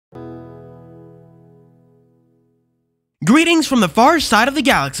Greetings from the far side of the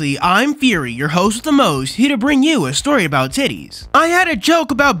galaxy, I'm Fuuri, your host with the most, here to bring you a story about titties. I had a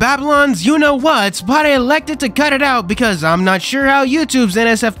joke about Babalon's you-know-whats, but I elected to cut it out because I'm not sure how YouTube's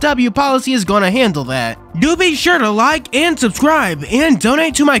NSFW policy is gonna handle that. Do be sure to like and subscribe, and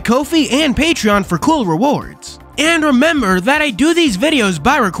donate to my Ko-fi and Patreon for cool rewards. And remember that I do these videos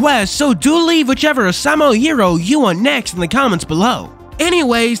by request, so do leave whichever Housamo hero you want next in the comments below.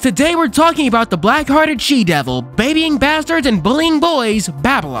 Anyways, today we're talking about the black-hearted she-devil, babying bastards and bullying boys,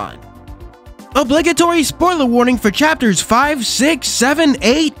 Babalon. Obligatory spoiler warning for chapters 5, 6, 7,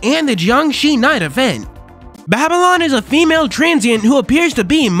 8, and the Jiangxi Night event. Babalon is a female transient who appears to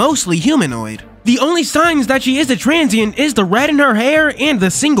be mostly humanoid. The only signs that she is a transient is the red in her hair and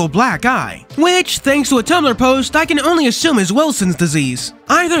the single black eye, which, thanks to a Tumblr post, I can only assume is Wilson's disease.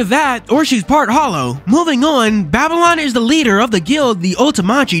 Either that, or she's part hollow. Moving on, Babalon is the leader of the guild, the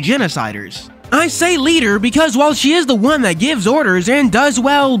Ultimachi Genociders. I say leader because while she is the one that gives orders and does,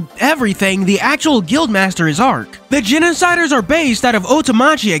 well, everything, the actual guildmaster is Ark. The Genociders are based out of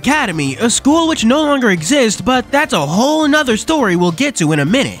Ultimachi Academy, a school which no longer exists, but that's a whole nother story we'll get to in a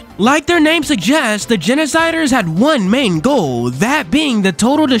minute. Like their name suggests, the Genociders had one main goal, that being the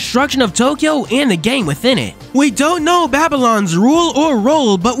total destruction of Tokyo and the gang within it. We don't know Babalon's rule or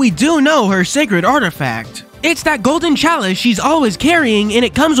role, but we do know her sacred artifact. It's that golden chalice she's always carrying, and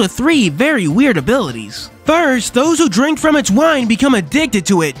it comes with 3 very weird abilities. First, those who drink from its wine become addicted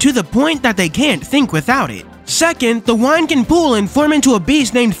to it to the point that they can't think without it. Second, the wine can pool and form into a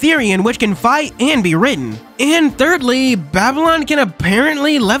beast named Therian which can fight and be ridden. And thirdly, Babalon can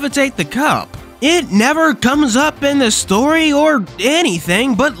apparently levitate the cup. It never comes up in the story or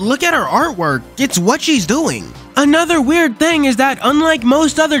anything, but look at her artwork, it's what she's doing. Another weird thing is that unlike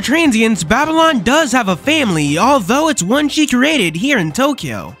most other transients, Babalon does have a family, although it's one she created here in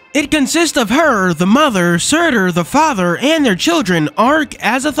Tokyo. It consists of her, the mother, Surtur, the father, and their children, Ark,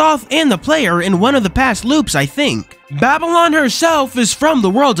 Azathoth, and the player in one of the past loops, I think. Babalon herself is from the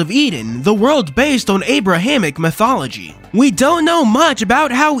world of Eden, the world based on Abrahamic mythology. We don't know much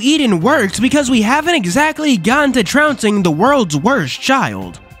about how Eden works because we haven't exactly gotten to trouncing the world's worst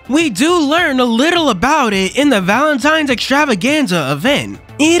child. We do learn a little about it in the Valentine's Extravaganza event.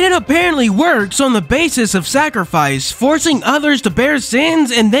 Eden apparently works on the basis of sacrifice, forcing others to bear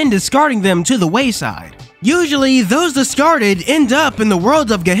sins and then discarding them to the wayside. Usually, those discarded end up in the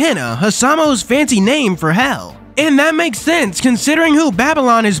world of Gehenna, Housamo's fancy name for hell. And that makes sense considering who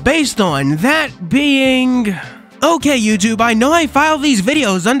Babalon is based on, that being... Okay YouTube, I know I file these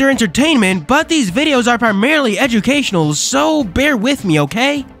videos under entertainment, but these videos are primarily educational, so bear with me,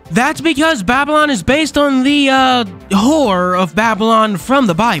 okay? That's because Babalon is based on the, whore of Babalon from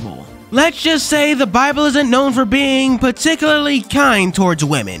the Bible. Let's just say the Bible isn't known for being particularly kind towards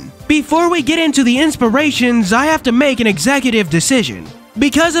women. Before we get into the inspirations, I have to make an executive decision.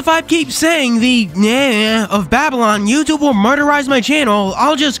 Because if I keep saying the "nah" of Babalon, YouTube will murderize my channel.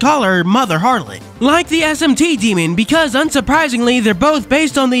 I'll just call her Mother Harlot. Like the SMT demon, because unsurprisingly, they're both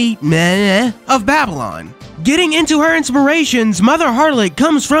based on the "nah" of Babalon. Getting into her inspirations, Mother Harlot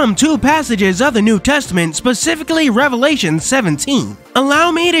comes from 2 passages of the New Testament, specifically Revelation 17.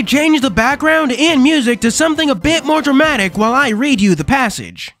 Allow me to change the background and music to something a bit more dramatic while I read you the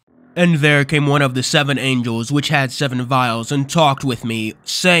passage. And there came one of the 7 angels which had 7 vials, and talked with me,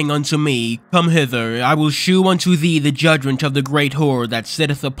 saying unto me, Come hither, I will shew unto thee the judgment of the great whore that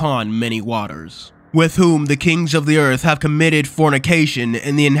sitteth upon many waters, with whom the kings of the earth have committed fornication,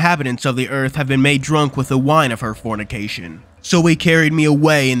 and the inhabitants of the earth have been made drunk with the wine of her fornication. So he carried me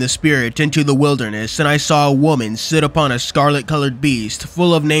away in the spirit into the wilderness, and I saw a woman sit upon a scarlet-colored beast,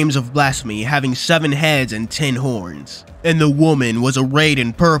 full of names of blasphemy, having 7 heads and 10 horns. And the woman was arrayed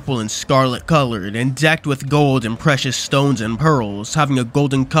in purple and scarlet-colored, and decked with gold and precious stones and pearls, having a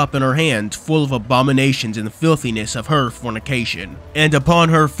golden cup in her hand, full of abominations and filthiness of her fornication. And upon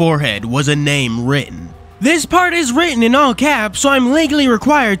her forehead was a name written. This part is written in all caps, so I'm legally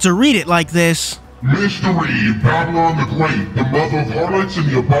required to read it like this. Mystery, Babalon the Great, the mother of harlots and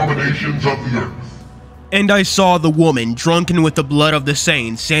the abominations of the earth. And I saw the woman drunken with the blood of the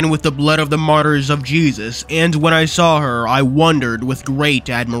saints and with the blood of the martyrs of Jesus, and when I saw her, I wondered with great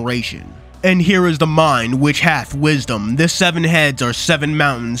admiration. And here is the mind which hath wisdom. The 7 heads are 7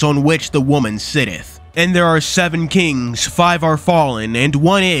 mountains on which the woman sitteth. And there are 7 kings, 5 are fallen, and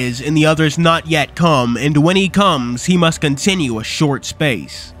 1 is, and the other is not yet come, and when he comes, he must continue a short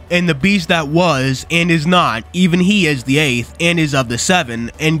space. And the beast that was, and is not, even he is the 8th, and is of the 7,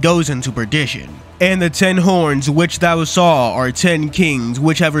 and goes into perdition. And the 10 horns which thou saw are 10 kings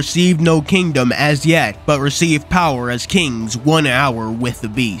which have received no kingdom as yet, but receive power as kings 1 hour with the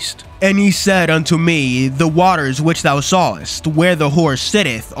beast. And he said unto me, the waters which thou sawest, where the horse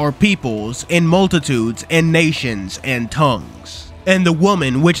sitteth, are peoples, and multitudes, and nations, and tongues. And the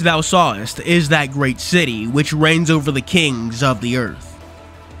woman which thou sawest is that great city, which reigns over the kings of the earth.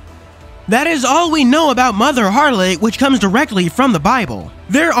 That is all we know about Mother Harlot, which comes directly from the Bible.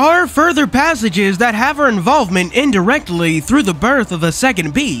 There are further passages that have her involvement indirectly through the birth of the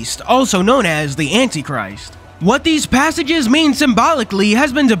second beast, also known as the Antichrist. What these passages mean symbolically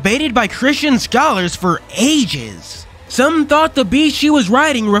has been debated by Christian scholars for ages. Some thought the beast she was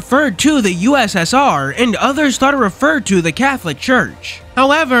riding referred to the USSR, and others thought it referred to the Catholic Church.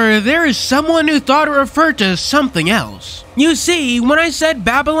 However, there is someone who thought it referred to something else. You see, when I said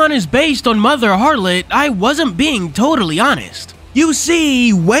Babalon is based on Mother Harlot, I wasn't being totally honest. You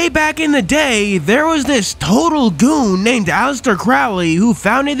see, way back in the day, there was this total goon named Aleister Crowley who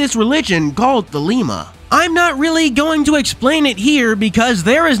founded this religion called Thelema. I'm not really going to explain it here because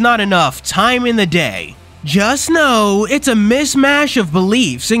there is not enough time in the day. Just know it's a mismatch of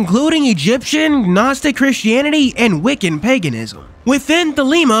beliefs, including Egyptian, Gnostic Christianity, and Wiccan paganism. Within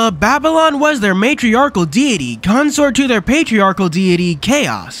Thelema, Babalon was their matriarchal deity, consort to their patriarchal deity,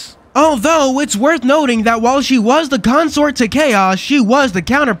 Chaos. Although, it's worth noting that while she was the consort to Chaos, she was the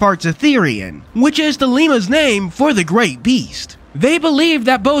counterpart to Therion, which is Thelema's name for the Great Beast. They believed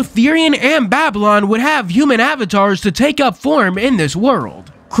that both Therion and Babalon would have human avatars to take up form in this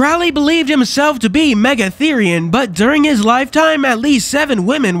world. Crowley believed himself to be Megatherion, but during his lifetime, at least 7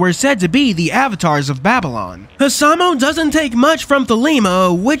 women were said to be the avatars of Babalon. Housamo doesn't take much from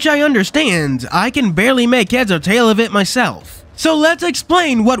Thelema, which I understand. I can barely make heads or tail of it myself. So let's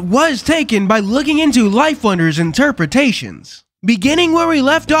explain what was taken by looking into Life Wonder's interpretations. Beginning where we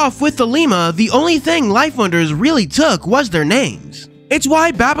left off with Thelema, the only thing Life Wonders really took was their names. It's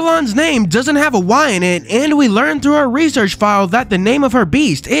why Babalon's name doesn't have a Y in it, and we learned through our research file that the name of her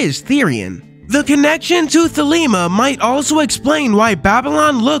beast is Therion. The connection to Thelema might also explain why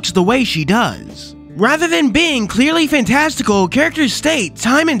Babalon looks the way she does. Rather than being clearly fantastical, characters state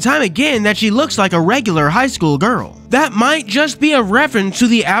time and time again that she looks like a regular high school girl. That might just be a reference to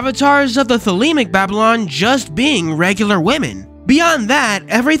the avatars of the Thelemic Babalon just being regular women. Beyond that,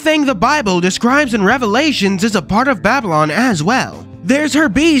 everything the Bible describes in Revelations is a part of Babalon as well. There's her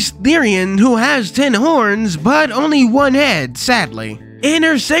beast, Therion, who has 10 horns, but only 1 head, sadly. And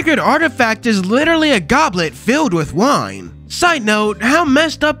her sacred artifact is literally a goblet filled with wine. Side note, how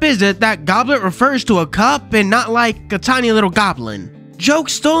messed up is it that goblet refers to a cup and not like a tiny little goblin?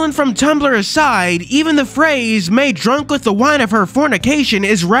 Jokes stolen from Tumblr aside, even the phrase, made drunk with the wine of her fornication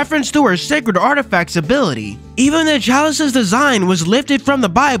is reference to her sacred artifact's ability. Even the chalice's design was lifted from the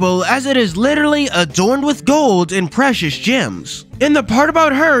Bible as it is literally adorned with gold and precious gems. And the part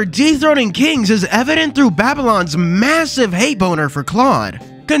about her dethroning kings is evident through Babalon's massive hate boner for Claude.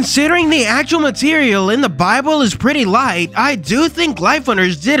 Considering the actual material in the Bible is pretty light, I do think Life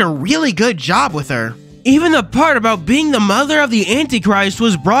Wonders did a really good job with her. Even the part about being the mother of the Antichrist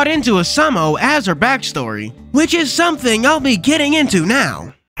was brought into Housamo as her backstory, which is something I'll be getting into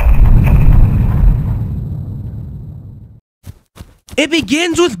now. It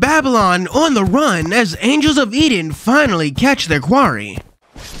begins with Babalon on the run as Angels of Eden finally catch their quarry.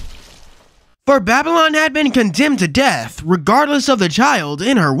 For Babalon had been condemned to death, regardless of the child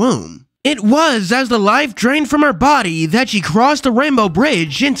in her womb. It was as the life drained from her body that she crossed the Rainbow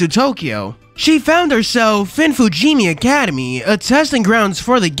Bridge into Tokyo. She found herself in Fujimi Academy, a testing grounds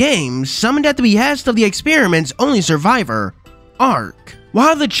for the game, summoned at the behest of the experiment's only survivor, Ark.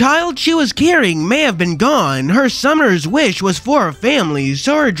 While the child she was carrying may have been gone, her summoner's wish was for a family,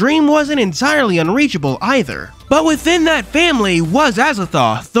 so her dream wasn't entirely unreachable either. But within that family was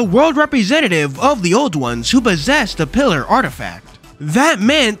Azathoth, the world representative of the Old Ones who possessed the Pillar artifact. That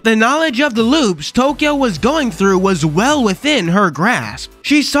meant the knowledge of the loops Tokyo was going through was well within her grasp.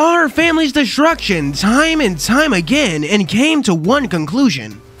 She saw her family's destruction time and time again and came to one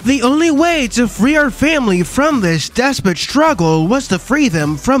conclusion. The only way to free her family from this desperate struggle was to free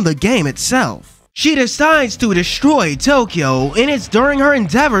them from the game itself. She decides to destroy Tokyo, and it's during her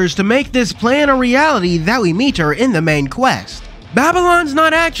endeavors to make this plan a reality that we meet her in the main quest. Babalon's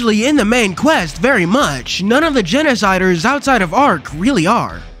not actually in the main quest very much, none of the genociders outside of Ark really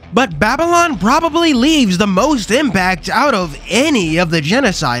are. But Babalon probably leaves the most impact out of any of the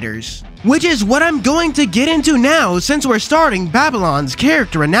genociders. Which is what I'm going to get into now since we're starting Babalon's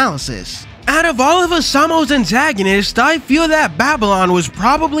character analysis. Out of all of Housamo's antagonists, I feel that Babalon was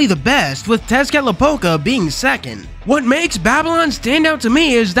probably the best, with Tezcatlipoca being second. What makes Babalon stand out to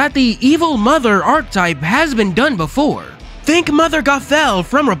me is that the evil mother archetype has been done before. Think Mother Gothel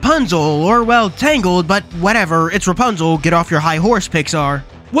from Rapunzel, or well, Tangled, but whatever, it's Rapunzel, get off your high horse, Pixar.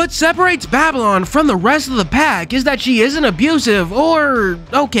 What separates Babalon from the rest of the pack is that she isn't abusive, or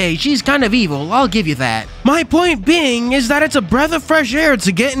okay, she's kind of evil, I'll give you that. My point being is that it's a breath of fresh air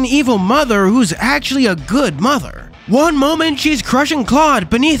to get an evil mother who's actually a good mother. One moment she's crushing Claude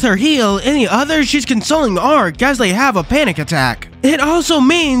beneath her heel, and the other she's consoling Ark as they have a panic attack. It also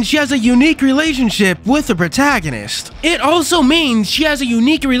means she has a unique relationship with the protagonist.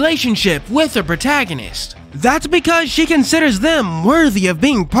 That's because she considers them worthy of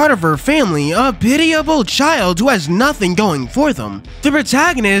being part of her family, a pitiable child who has nothing going for them. The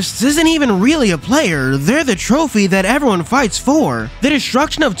protagonist isn't even really a player, they're the trophy that everyone fights for. The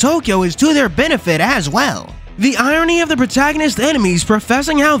destruction of Tokyo is to their benefit as well. The irony of the protagonist's enemies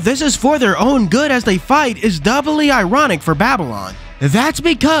professing how this is for their own good as they fight is doubly ironic for Babalon. That's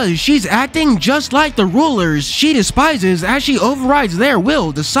because she's acting just like the rulers she despises as she overrides their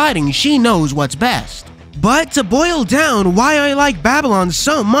will, deciding she knows what's best. But to boil down why I like Babalon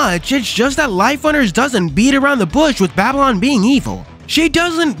so much, it's just that Life Hunters doesn't beat around the bush with Babalon being evil. She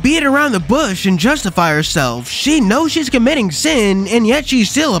doesn't beat around the bush and justify herself. She knows she's committing sin, and yet she's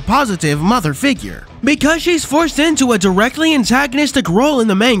still a positive mother figure. Because she's forced into a directly antagonistic role in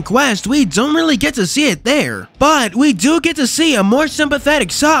the main quest, we don't really get to see it there. But we do get to see a more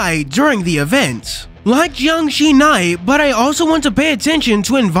sympathetic side during the event. Like Jiangxi Night, but I also want to pay attention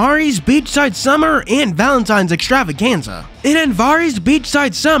to Anvari's Beachside Summer and Valentine's Extravaganza. In Anvari's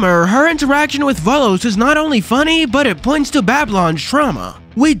Beachside Summer, her interaction with Volos is not only funny, but it points to Babalon's trauma.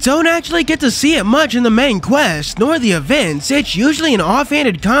 We don't actually get to see it much in the main quest, nor the events. It's usually an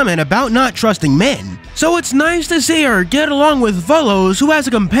offhanded comment about not trusting men. So it's nice to see her get along with Volos, who has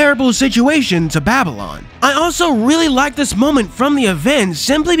a comparable situation to Babalon. I also really like this moment from the event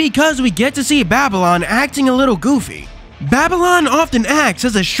simply because we get to see Babalon acting a little goofy. Babalon often acts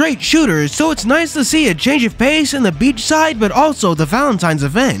as a straight shooter, so it's nice to see a change of pace in the beachside but also the Valentine's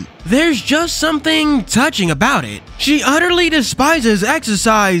event. There's just something touching about it. She utterly despises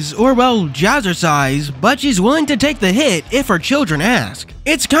exercise, or well, jazzercise, but she's willing to take the hit if her children ask.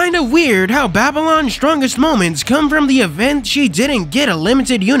 It's kinda weird how Babalon's strongest moments come from the event she didn't get a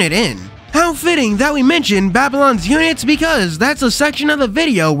limited unit in. How fitting that we mention Babalon's units because that's a section of the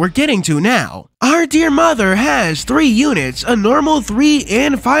video we're getting to now. Our dear mother has 3 units, a normal 3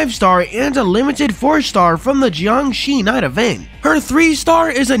 and 5-star and a limited 4-star from the Jiangxi Night event. Her 3-star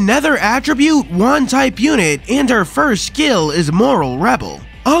is a Nether Attribute 1 type unit and her first skill is Moral Rebel.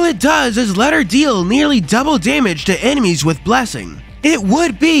 All it does is let her deal nearly double damage to enemies with Blessing. It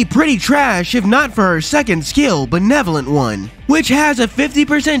would be pretty trash if not for her second skill, Benevolent One, which has a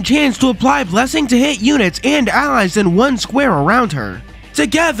 50% chance to apply Blessing to hit units and allies in 1 square around her.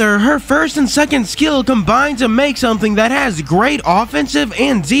 Together, her first and second skill combine to make something that has great offensive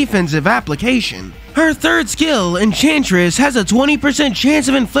and defensive application. Her third skill, Enchantress, has a 20% chance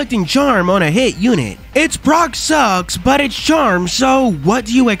of inflicting charm on a hit unit. Its proc sucks, but it's charm, so what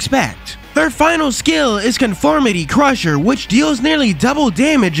do you expect? Her final skill is Conformity Crusher, which deals nearly double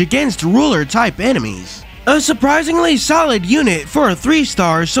damage against ruler-type enemies. A surprisingly solid unit for a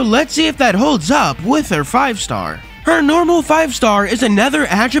 3-star, so let's see if that holds up with her 5-star. Her normal 5-star is a Nether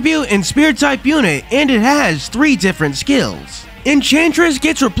Attribute and Spear-type unit, and it has 3 different skills. Enchantress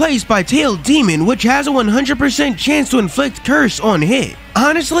gets replaced by Tailed Demon, which has a 100% chance to inflict Curse on hit.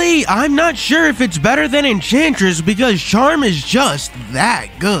 Honestly, I'm not sure if it's better than Enchantress because Charm is just that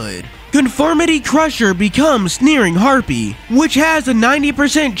good. Conformity Crusher becomes Sneering Harpy, which has a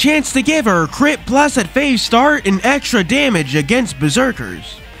 90% chance to give her Crit Plus at phase start and extra damage against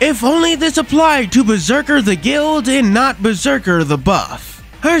Berserkers. If only this applied to Berserker the Guild and not Berserker the buff.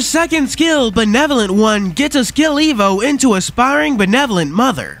 Her second skill, Benevolent One, gets a skill evo into Aspiring Benevolent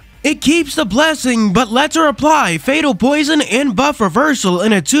Mother. It keeps the blessing but lets her apply Fatal Poison and Buff Reversal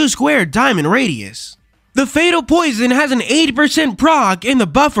in a 2-square diamond radius. The Fatal Poison has an 80% proc and the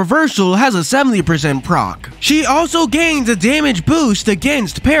Buff Reversal has a 70% proc. She also gains a damage boost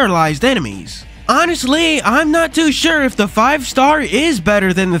against paralyzed enemies. Honestly, I'm not too sure if the 5-star is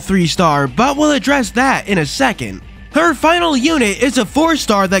better than the 3-star, but we'll address that in a second. Her final unit is a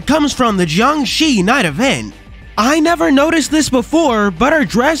 4-star that comes from the Jiangxi Night event. I never noticed this before, but her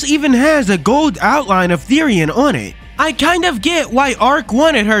dress even has a gold outline of Therian on it. I kind of get why Ark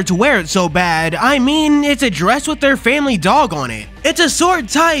wanted her to wear it so bad. I mean, it's a dress with their family dog on it. It's a sword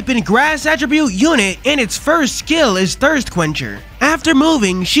type and grass attribute unit, and its first skill is Thirst Quencher. After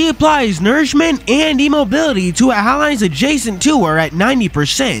moving, she applies nourishment and immobility to allies adjacent to her at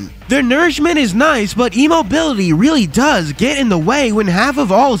 90%. Their nourishment is nice, but immobility really does get in the way when half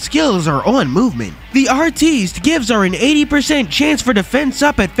of all skills are on movement. The Artiste gives her an 80% chance for defense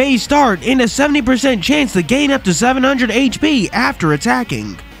up at phase start and a 70% chance to gain up to 700 HP after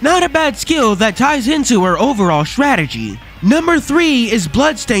attacking. Not a bad skill that ties into her overall strategy. Number 3 is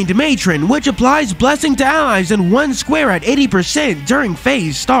Bloodstained Matron, which applies Blessing to allies in one square at 80% during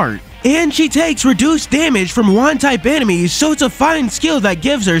phase start. And she takes reduced damage from wand-type enemies, so it's a fine skill that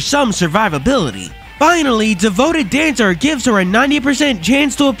gives her some survivability. Finally, Devoted Dancer gives her a 90%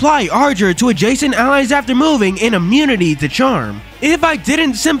 chance to apply Arger to adjacent allies after moving and immunity to charm. If I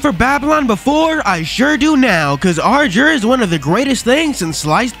didn't simp for Babalon before, I sure do now, cause Arger is one of the greatest things since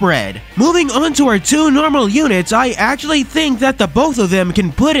sliced bread. Moving on to our 2 normal units, I actually think that the both of them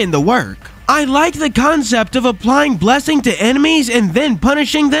can put in the work. I like the concept of applying Blessing to enemies and then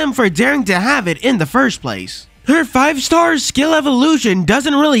punishing them for daring to have it in the first place. Her 5-star skill evolution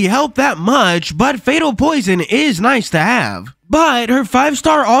doesn't really help that much, but Fatal Poison is nice to have. But her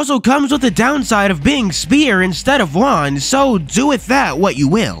 5-star also comes with the downside of being Spear instead of Wand, so do with that what you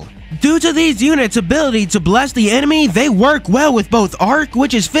will. Due to these units' ability to bless the enemy, they work well with both Arc,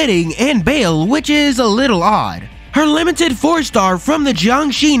 which is fitting, and Bale, which is a little odd. Her limited 4-star from the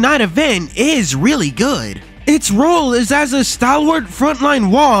Jiangxi Night event is really good. Its role is as a stalwart frontline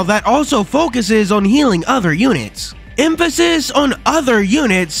wall that also focuses on healing other units. Emphasis on other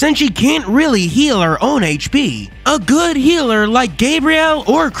units since she can't really heal her own HP. A good healer like Gabrielle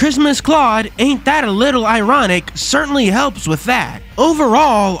or Christmas Claude, ain't that a little ironic, certainly helps with that.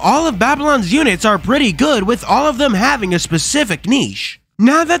 Overall, all of Babalon's units are pretty good with all of them having a specific niche.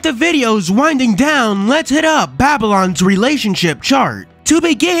 Now that the video's winding down, let's hit up Babalon's relationship chart. To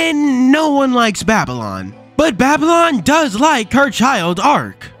begin, no one likes Babalon. But Babalon does like her child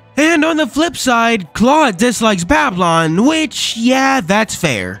Arc. And on the flip side, Claude dislikes Babalon, which, yeah, that's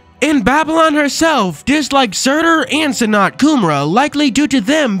fair. And Babalon herself dislikes Surtur and Sanat Kumra, likely due to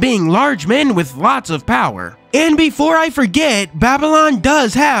them being large men with lots of power. And before I forget, Babalon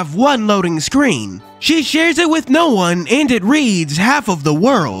does have one loading screen. She shares it with no one, and it reads half of the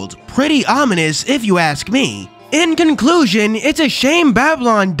world. Pretty ominous if you ask me. In conclusion, it's a shame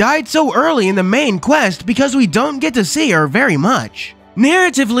Babalon died so early in the main quest because we don't get to see her very much.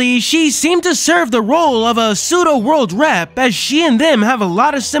 Narratively, she seemed to serve the role of a pseudo-world rep, as she and them have a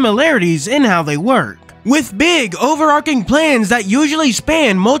lot of similarities in how they work, with big overarching plans that usually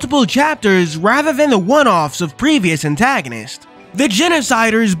span multiple chapters rather than the one-offs of previous antagonists. The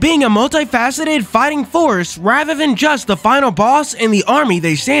Genociders being a multifaceted fighting force rather than just the final boss and the army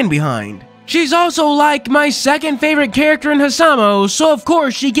they stand behind. She's also like my second favorite character in Housamo, so of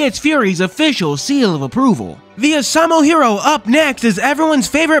course she gets Fury's official seal of approval. The Housamo hero up next is everyone's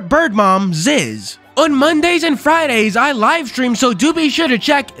favorite bird mom, Ziz. On Mondays and Fridays, I livestream, so do be sure to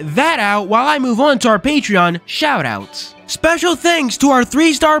check that out while I move on to our Patreon shoutouts. Special thanks to our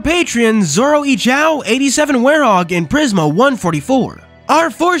 3-star patrons Zoro Ichao, 87 Werehog, and Prisma 144. Our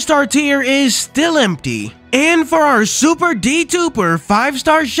 4-star tier is still empty. And for our Super D-Tuper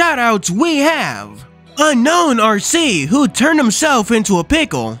 5-star shoutouts, we have Unknown RC, who turned himself into a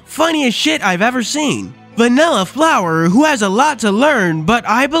pickle, funniest shit I've ever seen. Vanilla Flower, who has a lot to learn, but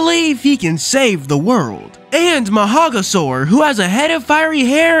I believe he can save the world. And Mahagasaur, who has a head of fiery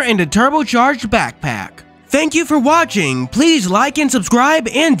hair and a turbocharged backpack. Thank you for watching. Please like and subscribe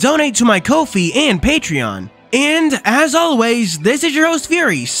and donate to my Ko-fi and Patreon. And as always, this is your host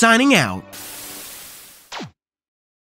Fury, signing out.